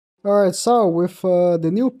Alright, so with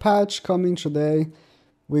the new patch coming today,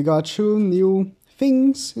 we got two new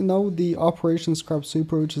things. The Operation Scrap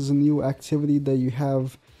Sweeper, which is a new activity that you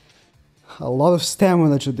have a lot of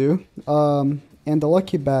stamina to do. And the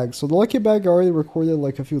Lucky Bag. So the Lucky Bag I already recorded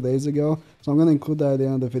like a few days ago, so I'm gonna include that at the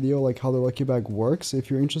end of the video, like how the Lucky Bag works,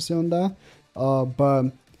 if you're interested in that.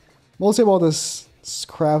 But mostly about this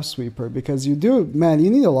Scrap Sweeper, because man,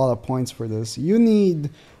 you need a lot of points for this. You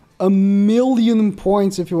need a million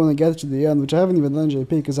points if you want to get to the end, which I haven't even done JP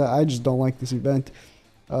because I just don't like this event.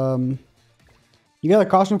 You get a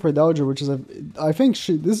costume for Dowager, which is I think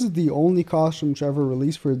this is the only costume she ever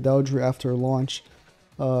released for Dowager after launch,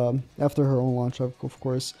 after her own launch, of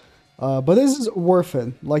course. But this is worth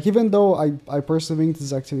it. Like, even though I personally think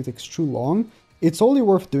this activity takes too long, it's only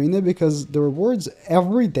worth doing it because the rewards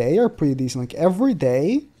every day are pretty decent. Like, every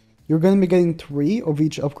day, you're going to be getting 3 of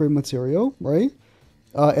each upgrade material, right?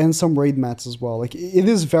 And some raid mats as well. Like, it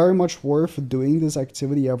is very much worth doing this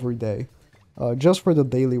activity every day. Just for the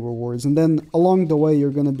daily rewards. And then along the way,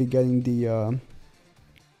 you're going to be getting the...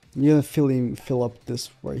 you're going to fill up this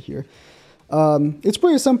right here. It's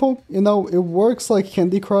pretty simple. It works like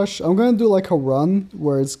Candy Crush. I'm going to do like a run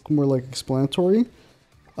where it's more like explanatory.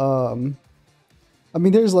 I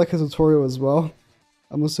mean, there's like a tutorial as well,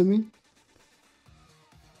 I'm assuming.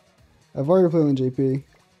 I've already played on JP,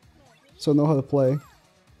 so I know how to play.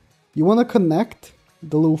 You want to connect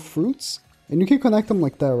the little fruits, and you can connect them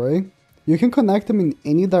like that, right? You can connect them in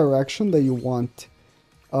any direction that you want.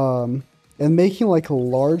 And making like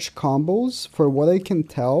large combos, for what I can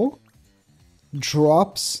tell,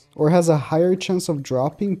 drops or has a higher chance of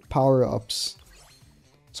dropping power-ups.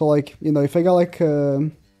 So like, if I got like a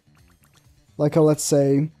let's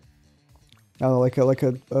say, I don't know, like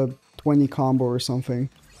a 20 combo or something,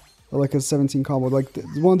 or like a 17 combo, like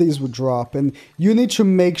one of these would drop, and you need to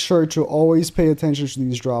make sure to always pay attention to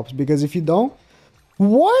these drops, because if you don't,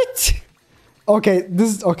 what? Okay,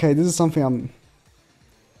 this is something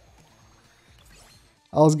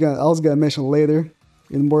I was gonna mention later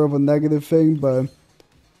in more of a negative thing, but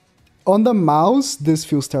on the mouse this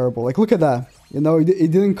feels terrible. Like, look at that.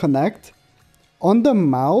 It didn't connect. On the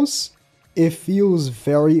mouse, it feels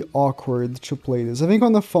very awkward to play this. I think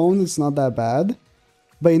on the phone it's not that bad,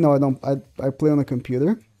 but I play on a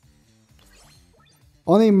computer.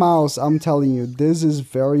 On a mouse, I'm telling you, this is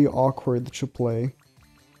very awkward to play.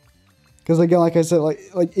 Because again, like I said,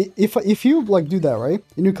 like if you like do that, right,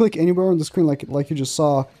 and you click anywhere on the screen, like you just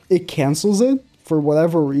saw, it cancels it for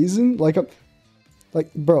whatever reason. Like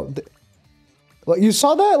bro, like you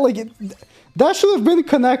saw that, that should have been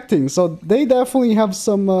connecting. So they definitely have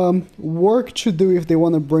some work to do if they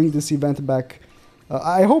want to bring this event back.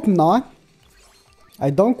 I hope not. I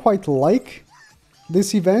don't quite like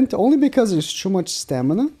this event only because there's too much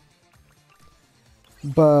stamina.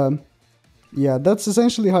 But yeah, that's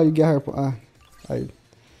essentially how you get higher. I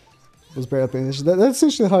was barely paying attention. That's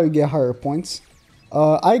essentially how you get higher points.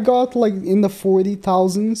 I got like in the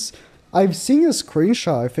 40,000s. I've seen a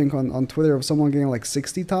screenshot, I think, on Twitter of someone getting like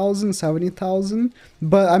 60,000, 70,000.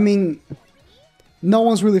 But I mean, no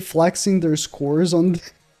one's really flexing their scores on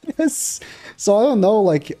this. So I don't know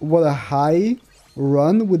like what a high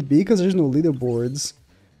run would be, because there's no leaderboards.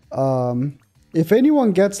 If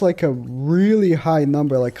anyone gets like a really high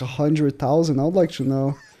number, like 100,000, I would like to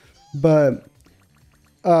know. But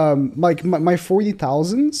like my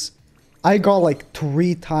 40,000s, I got like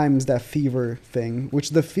 3 times that fever thing,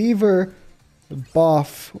 which the fever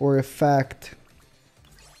buff or effect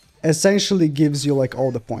essentially gives you like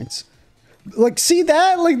all the points. Like, see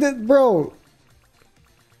that? Like that, bro.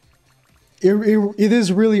 It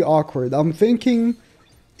is really awkward. I'm thinking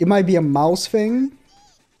it might be a mouse thing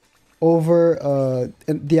over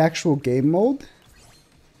the actual game mode,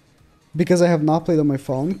 because I have not played on my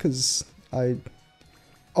phone, because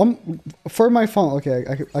for my phone,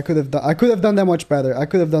 okay, I could have done that much better. I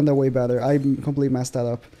could have done that way better. I completely messed that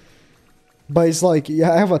up. But it's like,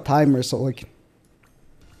 yeah, I have a timer, so like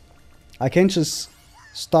I can't just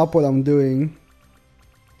stop what I'm doing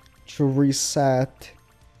to reset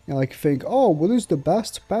and like think, oh, what is the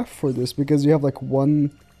best path for this? Because you have like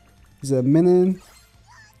is it a minute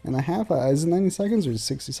and a half? Is it 90 seconds or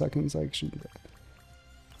 60 seconds? I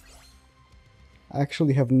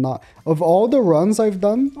actually have not. Of all the runs I've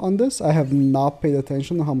done on this, I have not paid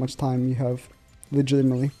attention to how much time you have,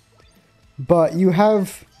 legitimately. But you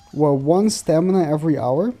have, well, 1 stamina every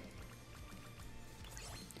hour.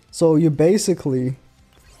 So you basically...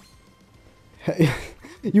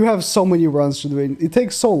 you have so many runs to do it. It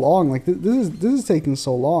takes so long. Like, this is taking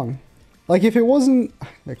so long. Like, if it wasn't...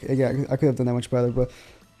 Okay, again, I could have done that much better, but...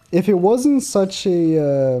 If it wasn't such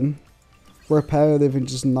a... repetitive and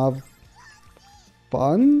just not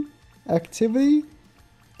fun activity.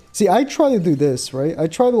 See, I try to do this, right? I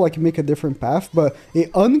try to like make a different path, but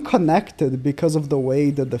it unconnected because of the way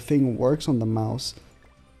that the thing works on the mouse.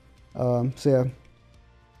 So yeah.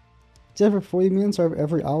 It's every 40 minutes or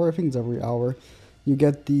every hour? I think it's every hour. You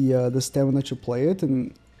get the stamina to play it,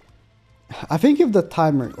 and I think if the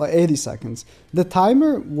timer, like 80 seconds, the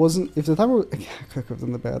timer wasn't, if the timer, I could have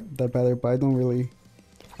done that better, but I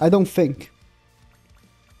don't think.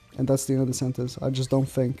 And that's the end of the sentence. I just don't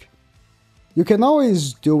think. You can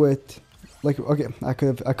always do it, like, okay, I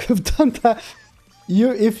could have done that.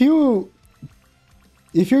 If you're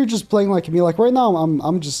just playing like me, like right now,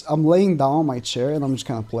 I'm laying down on my chair and I'm just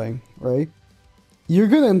kind of playing, right? You're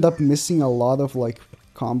gonna end up missing a lot of like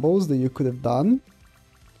combos that you could have done,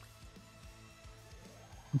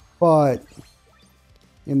 but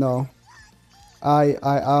you know, I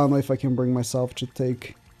don't know if I can bring myself to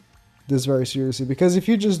take this very seriously, because if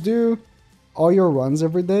you just do all your runs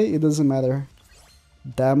every day, it doesn't matter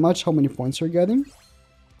that much how many points you're getting.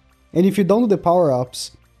 And if you don't do the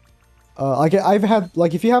power-ups, like I've had,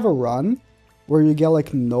 like if you have a run where you get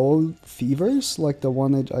like no fevers, like the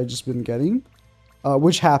one that I just been getting,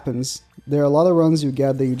 which happens. There are a lot of runs you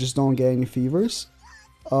get that you just don't get any fevers.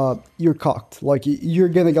 You're cocked. Like you're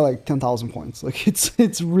gonna get like 10,000 points. Like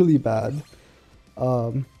it's really bad.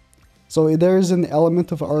 So there's an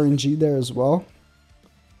element of RNG there as well.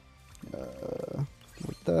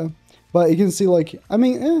 But you can see, like, I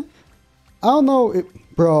mean, I don't know,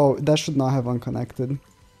 bro, that should not have unconnected.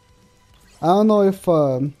 I don't know if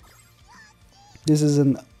this is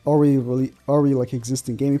an already like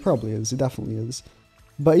existing game. It probably is. It definitely is.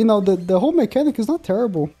 But you know, the whole mechanic is not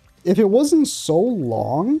terrible. If it wasn't so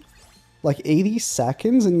long, like 80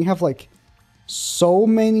 seconds, and you have like so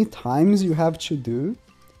many times you have to do,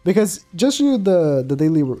 because just do the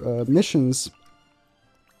daily missions.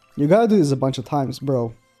 You gotta do this a bunch of times,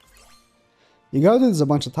 bro. You gotta do this a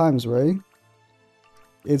bunch of times, right?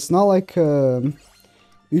 It's not like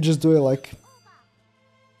you just do it like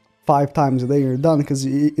 5 times a day and you're done, because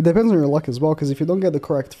it depends on your luck as well, because if you don't get the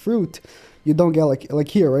correct fruit, you don't get like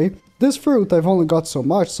here, right? This fruit, I've only got so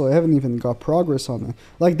much, so I haven't even got progress on it.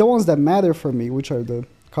 Like the ones that matter for me, which are the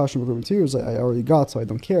caution recruitment materials, I already got, so I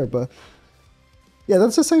don't care, but yeah,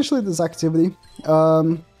 that's essentially this activity.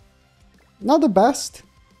 Not the best,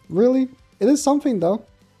 really. It is something though.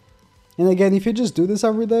 And again, if you just do this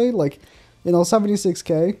every day, like, you know,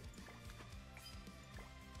 76k,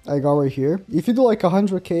 I got right here. If you do like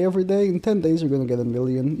 100k every day, in 10 days you're gonna get 1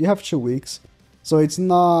 million. You have 2 weeks, so it's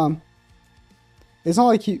not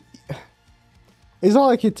like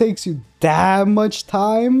it takes you that much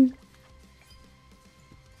time.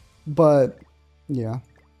 But yeah,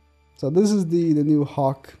 so this is the new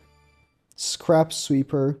Hawk Scrap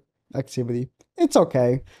Sweeper activity. It's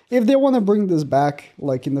okay. If they want to bring this back,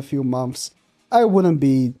 like in a few months, I wouldn't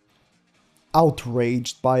be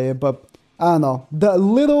outraged by it, but I don't know. The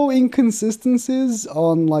little inconsistencies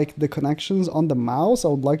on like the connections on the mouse, I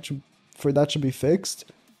would like for that to be fixed.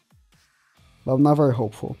 But I'm not very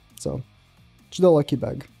hopeful. So, just a lucky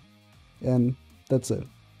bag. And that's it.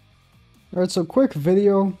 Alright, so quick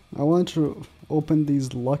video. I wanted to open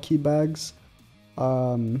these lucky bags.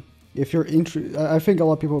 If you're interested, I think a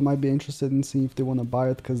lot of people might be interested in seeing if they want to buy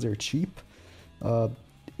it because they're cheap. You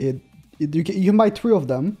can buy 3 of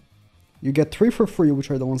them. You get 3 for free, which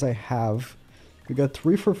are the ones I have. You get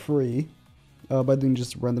 3 for free by doing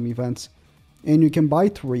just random events. And you can buy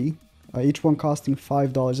 3, each one costing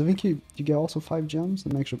 $5. I think you get also 5 gems.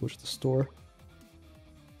 Let me actually go to the store.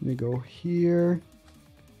 Let me go here.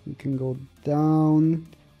 You can go down.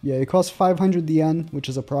 Yeah, it costs 500 yen, which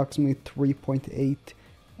is approximately 3.8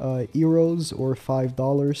 euros or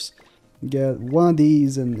 $5. You get 1 of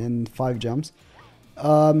these and 5 gems.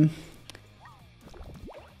 I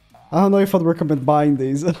don't know if I'd recommend buying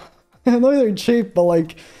these. I know they're cheap, but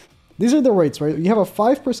like, these are the rates, right? You have a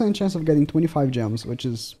 5% chance of getting 25 gems, which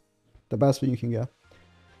is the best thing you can get.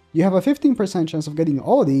 You have a 15% chance of getting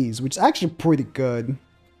all of these, which is actually pretty good.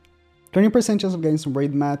 20% chance of getting some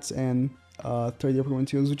raid mats and 30 upgrade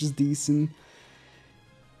tools, which is decent.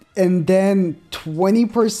 And then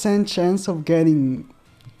 20% chance of getting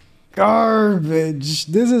garbage.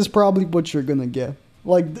 This is probably what you're gonna get.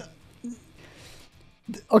 Like,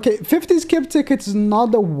 okay, 50 skip tickets is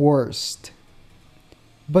not the worst,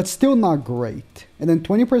 but still not great. And then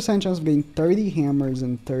 20% chance of getting 30 hammers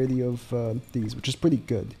and 30 of these, which is pretty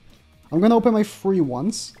good. I'm gonna open my free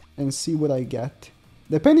ones and see what I get.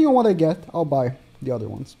 Depending on what I get, I'll buy the other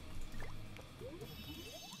ones.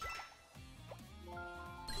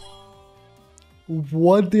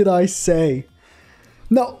 What did I say?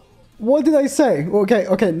 No, What did I say? Okay,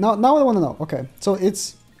 okay, now I want to know. Okay, so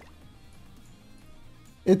it's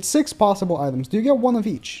 6 possible items. Do you get one of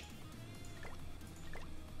each?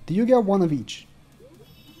 Do you get one of each?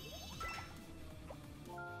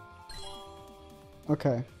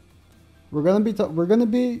 Okay. We're gonna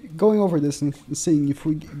be going over this and seeing if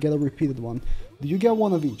we get a repeated one. Do you get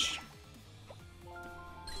one of each?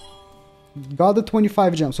 Got the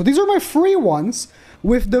 25 gems. So these are my free ones.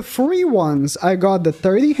 With the free ones, I got the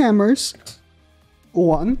 30 hammers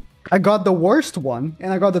one. I got the worst one,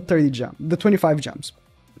 and I got the 25 gems.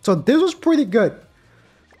 So this was pretty good.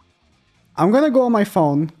 I'm gonna go on my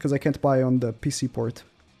phone, because I can't buy on the PC port,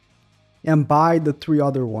 and buy the 3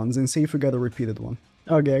 other ones and see if we get a repeated one.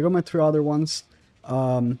 Okay, I got my 3 other ones.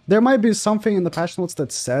 There might be something in the patch notes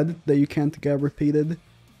that said that you can't get repeated,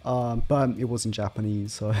 but it was in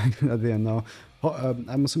Japanese, so I didn't know.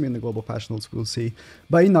 I'm assuming in the global patch notes we'll see.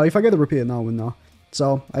 But you know, if I get a repeated now, we'll know.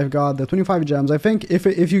 So I've got the 25 gems. I think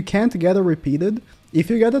if you can't get a repeated, if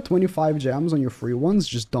you get the 25 gems on your free ones,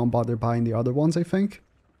 just don't bother buying the other ones, I think.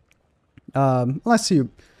 Unless you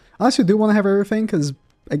do want to have everything, because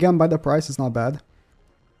again, by the price, it's not bad.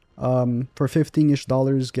 For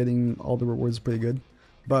 $15-ish, getting all the rewards is pretty good.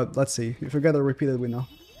 But let's see. If we get a repeated, we know.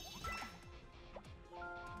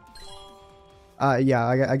 Yeah,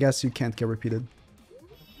 I guess you can't get repeated.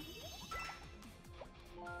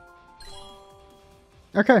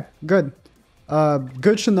 Okay, good.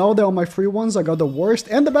 Good to know that on my free ones, I got the worst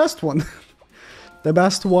and the best one. The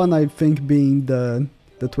best one, I think, being the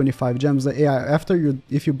 25 gems. Yeah,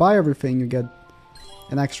 if you buy everything, you get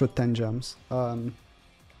an extra 10 gems.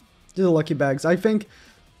 These are lucky bags. I think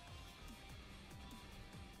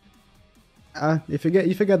if you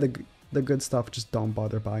get the good stuff, just don't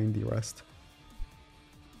bother buying the rest.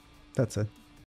 That's it.